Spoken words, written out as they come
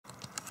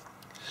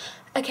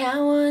I can't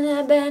want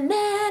a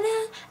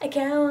banana, I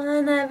can't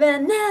want a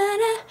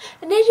banana.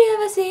 Did you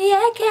ever see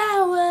I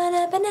can't want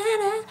a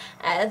banana?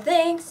 I don't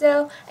think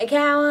so. I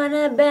can't want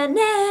a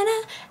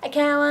banana, I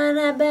can't want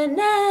a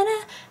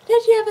banana.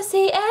 Did you ever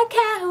see I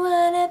can't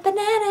want a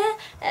banana?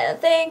 I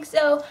don't think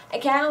so. I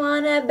can't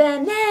want a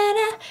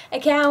banana, I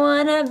can't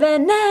want a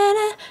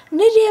banana.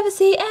 Did you ever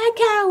see I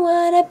can't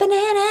want a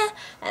banana?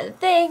 I don't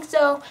think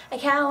so. I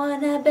can't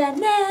want a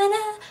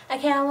banana, I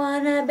can't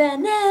want a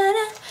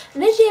banana.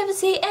 Did you ever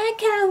see I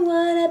can't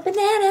want a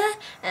banana?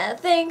 I don't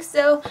think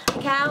so. I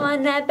can't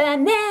want a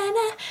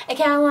banana, I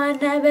can't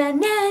want a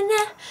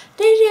banana.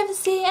 Did you ever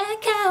see I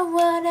can't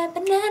want a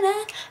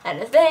banana? I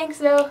don't think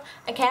so.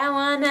 I can't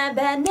want a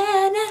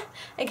banana,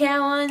 I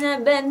can't want a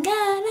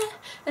banana.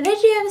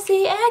 Did you ever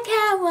see I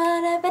can't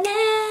want a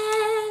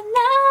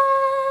banana?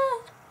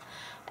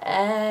 I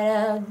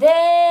don't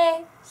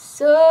think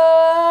so.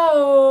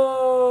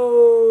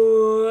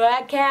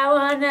 I can't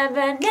want a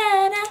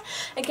banana,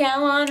 I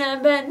can't want a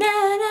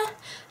banana.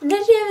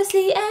 Did you ever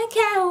see I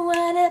can't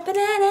want a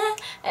banana?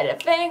 I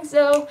don't think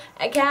so.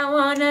 I can't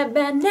want a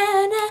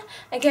banana,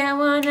 I can't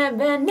want a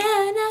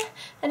banana.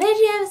 Did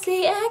you ever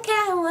see I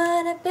can't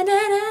want a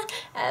banana?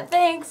 I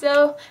think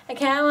so. I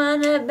can't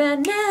want a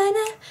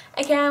banana,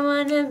 I can't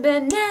want a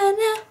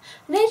banana.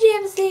 Did you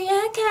ever see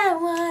I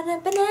can't want a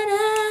banana?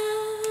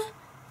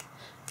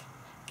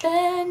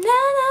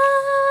 Banana.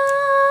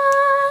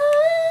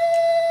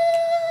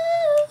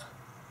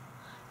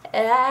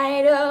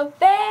 I don't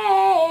think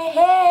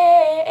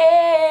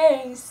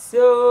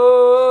so.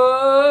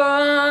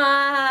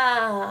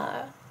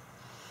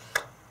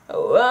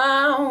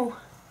 Wow.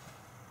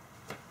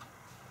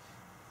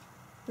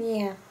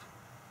 Yeah.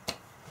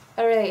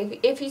 Alright,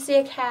 if you see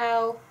a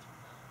cow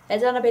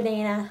that's on a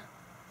banana,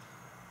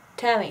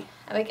 tell me.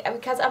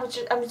 Because I'm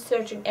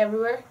searching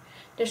everywhere.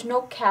 There's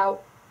no cow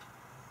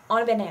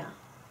on a banana.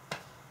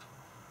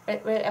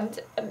 Right, I'm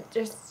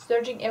just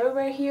searching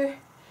everywhere here.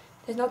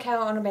 There's no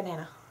cow on a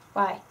banana.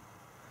 Why?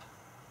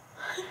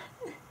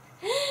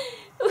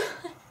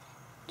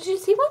 Did you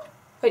see one?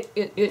 Wait,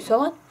 you saw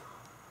one?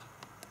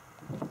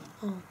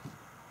 Oh,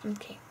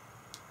 okay.